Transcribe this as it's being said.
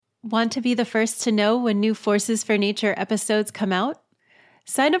Want to be the first to know when new Forces for Nature episodes come out?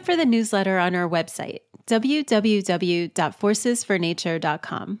 Sign up for the newsletter on our website,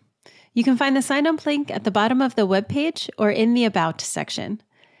 www.forcesfornature.com. You can find the sign-up link at the bottom of the webpage or in the About section.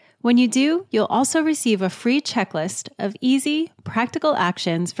 When you do, you'll also receive a free checklist of easy, practical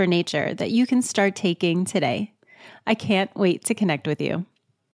actions for nature that you can start taking today. I can't wait to connect with you.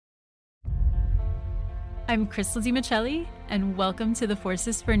 I'm Crystal DiMiceli, and welcome to the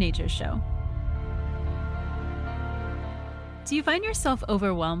Forces for Nature show. Do you find yourself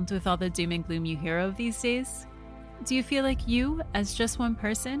overwhelmed with all the doom and gloom you hear of these days? Do you feel like you, as just one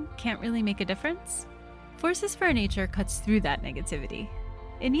person, can't really make a difference? Forces for Nature cuts through that negativity.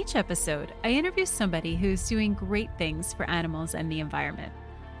 In each episode, I interview somebody who's doing great things for animals and the environment.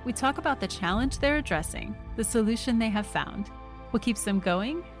 We talk about the challenge they're addressing, the solution they have found, what keeps them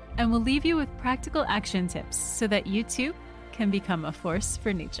going, and we'll leave you with practical action tips so that you too can become a force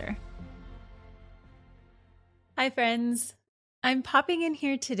for nature. Hi friends, I'm popping in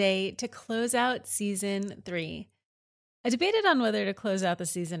here today to close out season 3. I debated on whether to close out the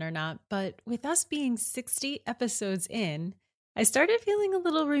season or not, but with us being 60 episodes in, I started feeling a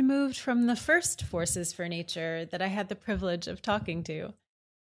little removed from the first Forces for Nature that I had the privilege of talking to.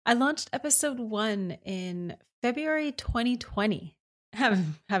 I launched episode 1 in February 2020.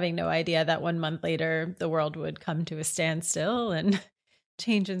 Having no idea that 1 month later, the world would come to a standstill and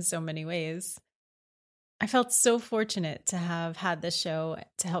change in so many ways. I felt so fortunate to have had this show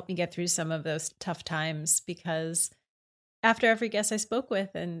to help me get through some of those tough times because after every guest I spoke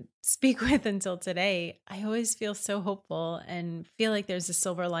with and speak with until today, I always feel so hopeful and feel like there's a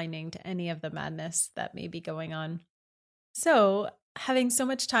silver lining to any of the madness that may be going on. So, having so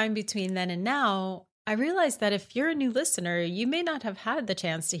much time between then and now, I realized that if you're a new listener, you may not have had the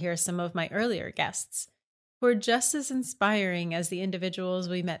chance to hear some of my earlier guests, who are just as inspiring as the individuals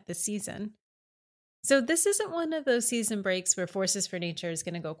we met this season. So this isn't one of those season breaks where Forces for Nature is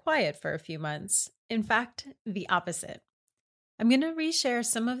going to go quiet for a few months. In fact, the opposite. I'm going to reshare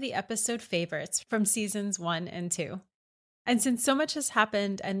some of the episode favorites from seasons 1 and 2. And since so much has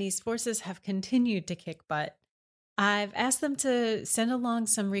happened and these forces have continued to kick butt, I've asked them to send along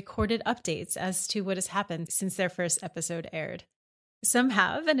some recorded updates as to what has happened since their first episode aired. Some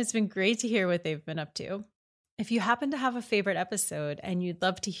have, and it's been great to hear what they've been up to. If you happen to have a favorite episode and you'd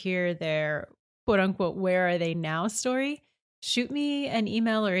love to hear their quote-unquote "where are they now" story, shoot me an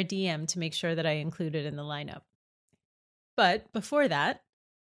email or a DM to make sure that I include it in the lineup. But before that,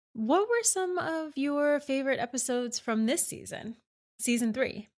 what were some of your favorite episodes from this season, season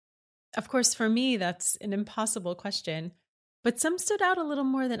 3? Of course, for me, that's an impossible question, but some stood out a little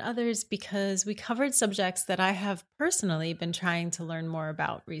more than others because we covered subjects that I have personally been trying to learn more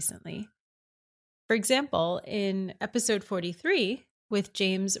about recently. For example, in episode 43 with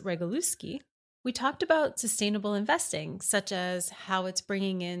James Regaluski, we talked about sustainable investing, such as how it's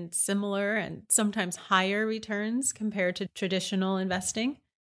bringing in similar and sometimes higher returns compared to traditional investing,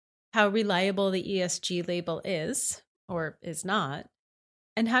 how reliable the ESG label is or is not,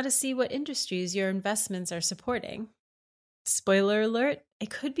 and how to see what industries your investments are supporting. Spoiler alert, it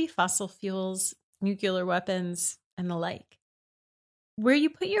could be fossil fuels, nuclear weapons, and the like. Where you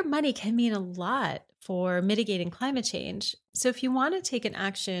put your money can mean a lot for mitigating climate change. So if you want to take an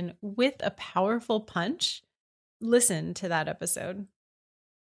action with a powerful punch, listen to that episode.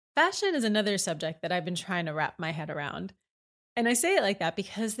 Fashion is another subject that I've been trying to wrap my head around. And I say it like that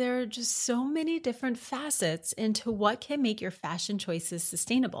because there are just so many different facets into what can make your fashion choices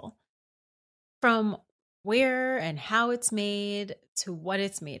sustainable. From where and how it's made, to what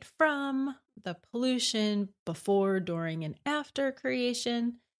it's made from, the pollution before, during, and after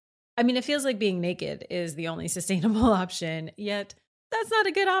creation. I mean, it feels like being naked is the only sustainable option, yet that's not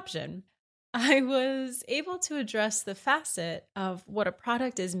a good option. I was able to address the facet of what a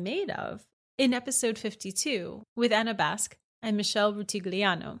product is made of in episode 52 with Anna Basque and Michelle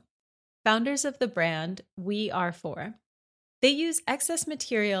Rutigliano, founders of the brand We Are For. They use excess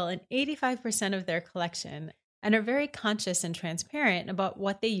material in 85% of their collection and are very conscious and transparent about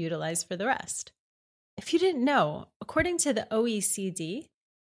what they utilize for the rest. If you didn't know, according to the OECD,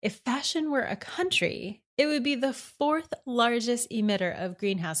 if fashion were a country, it would be the 4th largest emitter of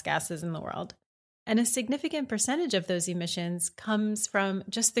greenhouse gases in the world. And a significant percentage of those emissions comes from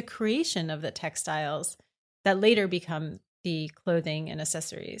just the creation of the textiles that later become the clothing and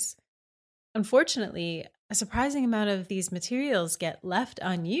accessories. Unfortunately, a surprising amount of these materials get left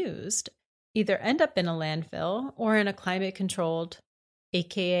unused, either end up in a landfill or in a climate-controlled,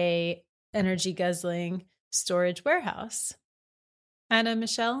 aka energy-guzzling, storage warehouse. Anna and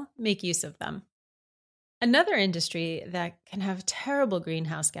Michelle make use of them. Another industry that can have terrible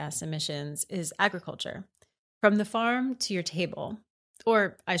greenhouse gas emissions is agriculture, from the farm to your table,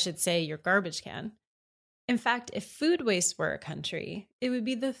 or I should say your garbage can. In fact, if food waste were a country, it would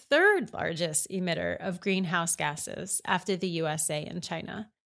be the third largest emitter of greenhouse gases after the USA and China.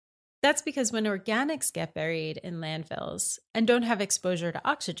 That's because when organics get buried in landfills and don't have exposure to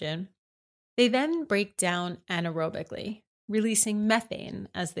oxygen, they then break down anaerobically, releasing methane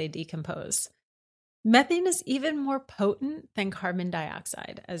as they decompose. Methane is even more potent than carbon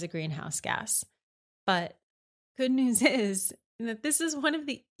dioxide as a greenhouse gas. But good news is that this is one of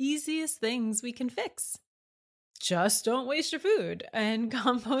the easiest things we can fix. Just don't waste your food and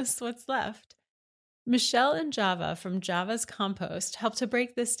compost what's left. Michelle and Java from Java's Compost helped to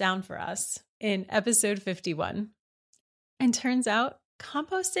break this down for us in episode 51. And turns out,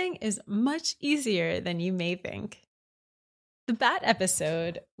 composting is much easier than you may think. The bat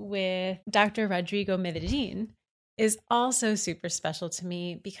episode with Dr. Rodrigo Medellin is also super special to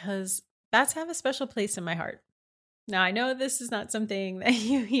me because bats have a special place in my heart. Now, I know this is not something that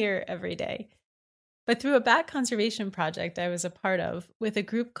you hear every day, but through a bat conservation project I was a part of with a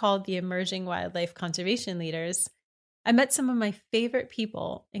group called the Emerging Wildlife Conservation Leaders, I met some of my favorite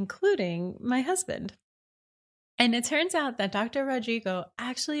people, including my husband. And it turns out that Dr. Rodrigo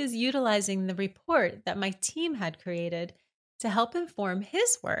actually is utilizing the report that my team had created to help inform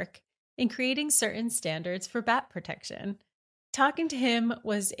his work in creating certain standards for bat protection. Talking to him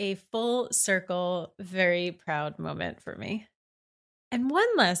was a full circle, very proud moment for me. And one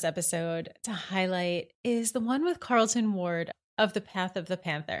last episode to highlight is the one with Carlton Ward of The Path of the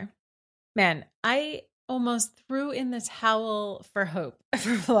Panther. Man, I almost threw in the towel for hope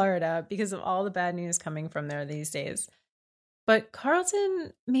for Florida because of all the bad news coming from there these days. But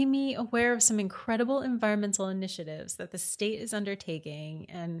Carlton made me aware of some incredible environmental initiatives that the state is undertaking,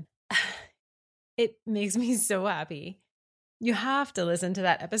 and it makes me so happy. You have to listen to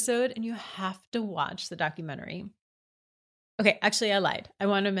that episode and you have to watch the documentary. Okay, actually, I lied. I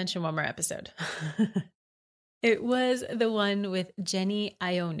want to mention one more episode. It was the one with Jenny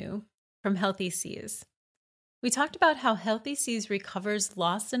Ionu from Healthy Seas. We talked about how Healthy Seas recovers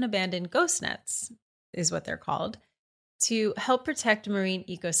lost and abandoned ghost nets, is what they're called, to help protect marine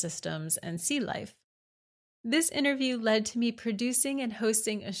ecosystems and sea life. This interview led to me producing and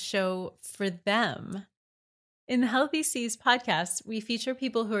hosting a show for them. In the Healthy Seas podcast, we feature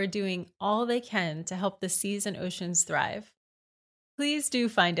people who are doing all they can to help the seas and oceans thrive. Please do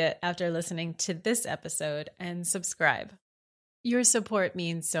find it after listening to this episode and subscribe. Your support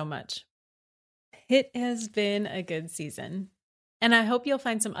means so much. It has been a good season, and I hope you'll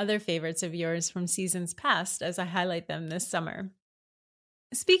find some other favorites of yours from seasons past as I highlight them this summer.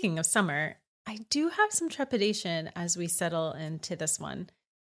 Speaking of summer, I do have some trepidation as we settle into this one,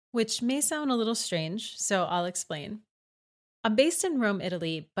 which may sound a little strange, so I'll explain. I'm based in Rome,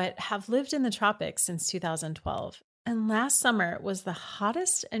 Italy, but have lived in the tropics since 2012, and last summer was the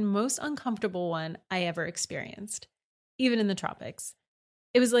hottest and most uncomfortable one I ever experienced, even in the tropics.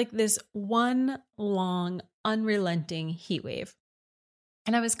 It was like this one long, unrelenting heat wave.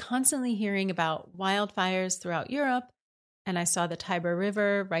 And I was constantly hearing about wildfires throughout Europe, and I saw the Tiber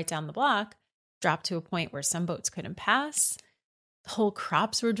River right down the block drop to a point where some boats couldn't pass. The whole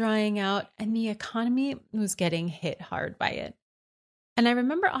crops were drying out, and the economy was getting hit hard by it. And I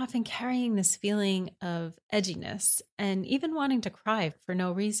remember often carrying this feeling of edginess and even wanting to cry for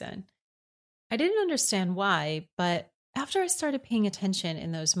no reason. I didn't understand why, but after I started paying attention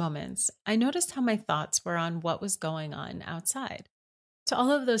in those moments, I noticed how my thoughts were on what was going on outside, to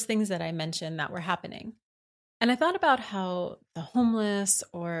all of those things that I mentioned that were happening. And I thought about how the homeless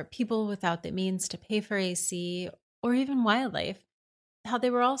or people without the means to pay for AC or even wildlife, how they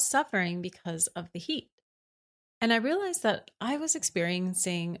were all suffering because of the heat. And I realized that I was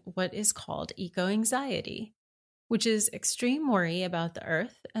experiencing what is called eco-anxiety, which is extreme worry about the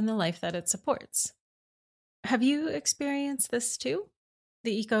earth and the life that it supports. Have you experienced this too?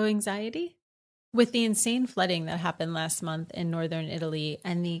 The eco-anxiety? With the insane flooding that happened last month in northern Italy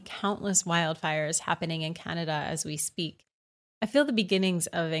and the countless wildfires happening in Canada as we speak, I feel the beginnings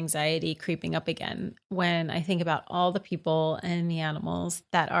of anxiety creeping up again when I think about all the people and the animals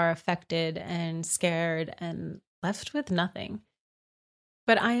that are affected and scared and left with nothing.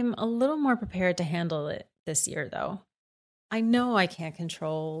 But I'm a little more prepared to handle it this year, though. I know I can't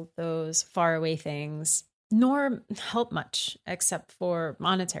control those faraway things, nor help much except for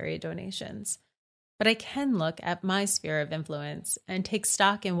monetary donations. But I can look at my sphere of influence and take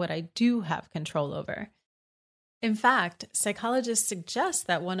stock in what I do have control over. In fact, psychologists suggest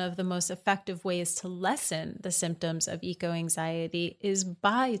that one of the most effective ways to lessen the symptoms of eco-anxiety is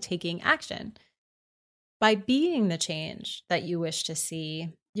by taking action. By being the change that you wish to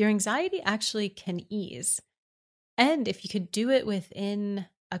see, your anxiety actually can ease. And if you could do it within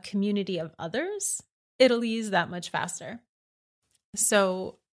a community of others, it'll ease that much faster.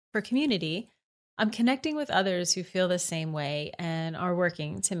 So for community, I'm connecting with others who feel the same way and are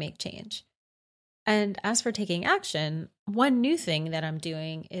working to make change. And as for taking action, one new thing that I'm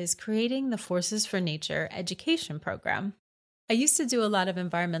doing is creating the Forces for Nature education program. I used to do a lot of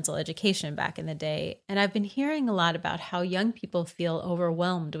environmental education back in the day, and I've been hearing a lot about how young people feel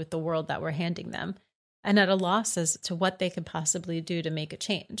overwhelmed with the world that we're handing them and at a loss as to what they could possibly do to make a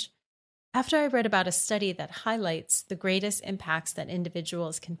change. After I read about a study that highlights the greatest impacts that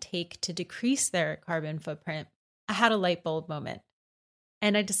individuals can take to decrease their carbon footprint, I had a light bulb moment.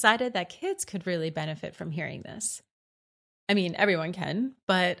 And I decided that kids could really benefit from hearing this. I mean, everyone can,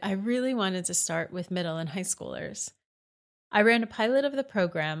 but I really wanted to start with middle and high schoolers. I ran a pilot of the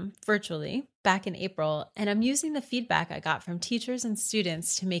program virtually back in April, and I'm using the feedback I got from teachers and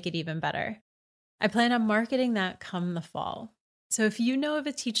students to make it even better. I plan on marketing that come the fall. So if you know of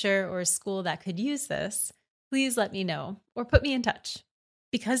a teacher or a school that could use this, please let me know or put me in touch.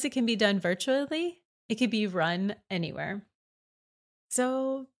 Because it can be done virtually, it can be run anywhere.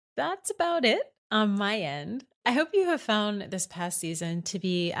 So that's about it on my end. I hope you have found this past season to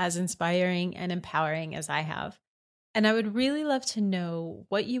be as inspiring and empowering as I have. And I would really love to know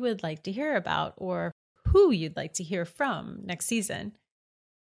what you would like to hear about or who you'd like to hear from next season.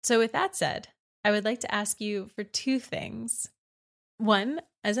 So with that said, I would like to ask you for two things. One,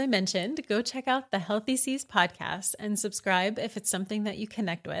 as I mentioned, go check out the Healthy Seas podcast and subscribe if it's something that you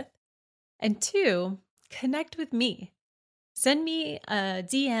connect with. And two, connect with me. Send me a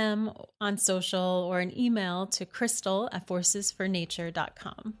DM on social or an email to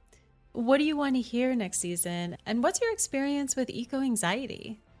crystal@forcesfornature.com. What do you want to hear next season? And what's your experience with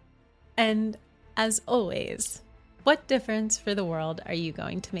eco-anxiety? And as always, what difference for the world are you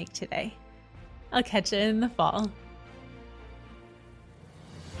going to make today? I'll catch you in the fall.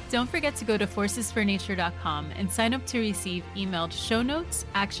 Don't forget to go to forcesfornature.com and sign up to receive emailed show notes,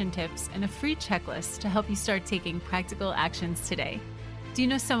 action tips, and a free checklist to help you start taking practical actions today. Do you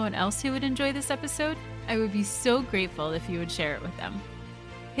know someone else who would enjoy this episode? I would be so grateful if you would share it with them.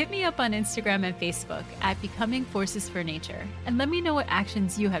 Hit me up on Instagram and Facebook at Becoming Forces for Nature and let me know what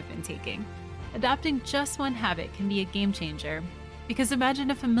actions you have been taking. Adopting just one habit can be a game changer, because imagine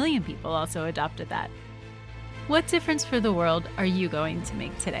if 1 million people also adopted that. What difference for the world are you going to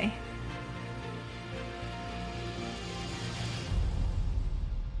make today?